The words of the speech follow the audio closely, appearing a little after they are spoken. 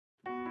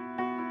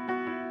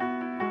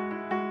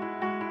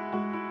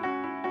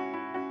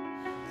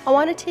I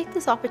want to take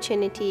this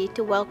opportunity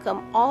to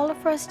welcome all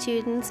of our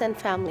students and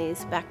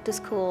families back to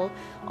school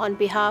on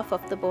behalf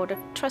of the Board of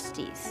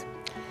Trustees.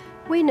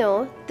 We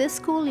know this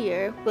school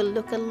year will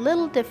look a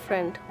little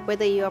different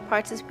whether you are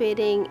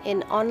participating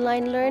in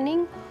online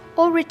learning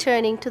or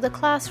returning to the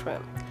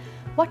classroom.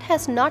 What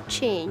has not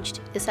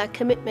changed is our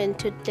commitment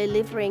to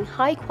delivering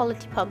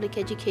high-quality public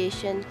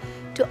education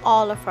to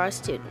all of our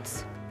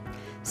students.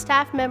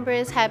 Staff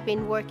members have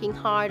been working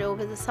hard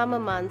over the summer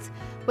months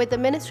with the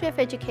Ministry of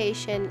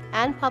Education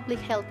and public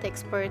health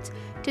experts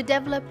to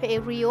develop a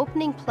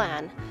reopening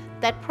plan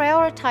that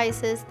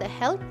prioritizes the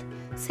health,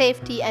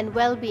 safety, and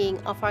well-being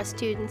of our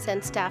students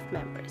and staff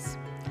members.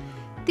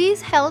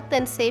 These health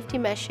and safety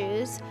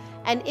measures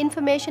and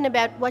information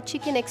about what you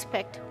can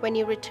expect when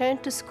you return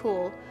to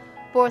school,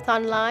 both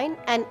online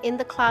and in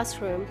the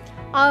classroom,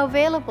 are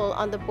available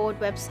on the board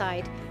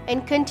website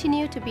and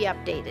continue to be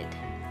updated.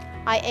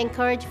 I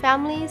encourage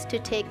families to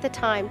take the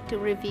time to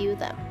review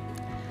them.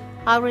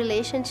 Our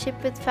relationship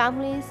with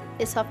families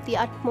is of the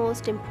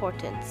utmost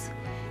importance.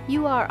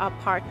 You are our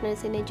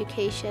partners in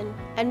education,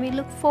 and we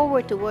look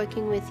forward to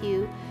working with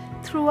you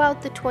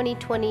throughout the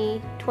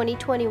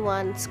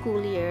 2020-2021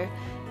 school year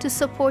to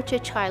support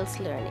your child's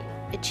learning,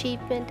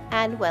 achievement,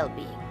 and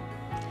well-being.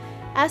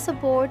 As a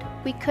board,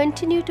 we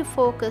continue to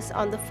focus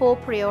on the 4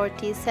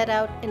 priorities set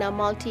out in our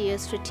multi-year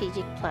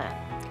strategic plan: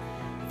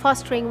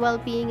 fostering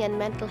well-being and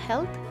mental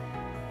health,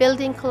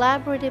 building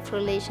collaborative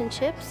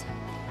relationships,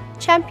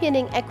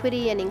 championing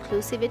equity and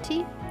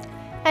inclusivity,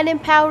 and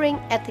empowering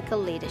ethical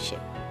leadership.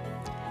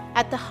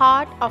 At the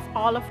heart of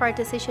all of our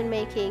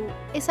decision-making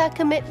is our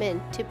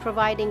commitment to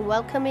providing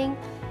welcoming,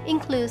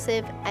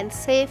 inclusive, and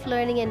safe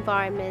learning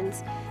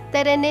environments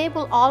that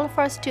enable all of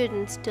our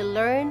students to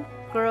learn,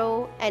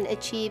 grow, and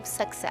achieve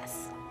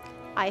success.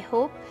 I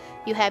hope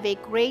you have a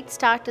great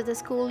start to the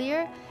school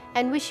year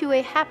and wish you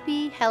a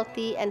happy,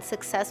 healthy, and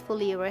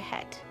successful year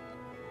ahead.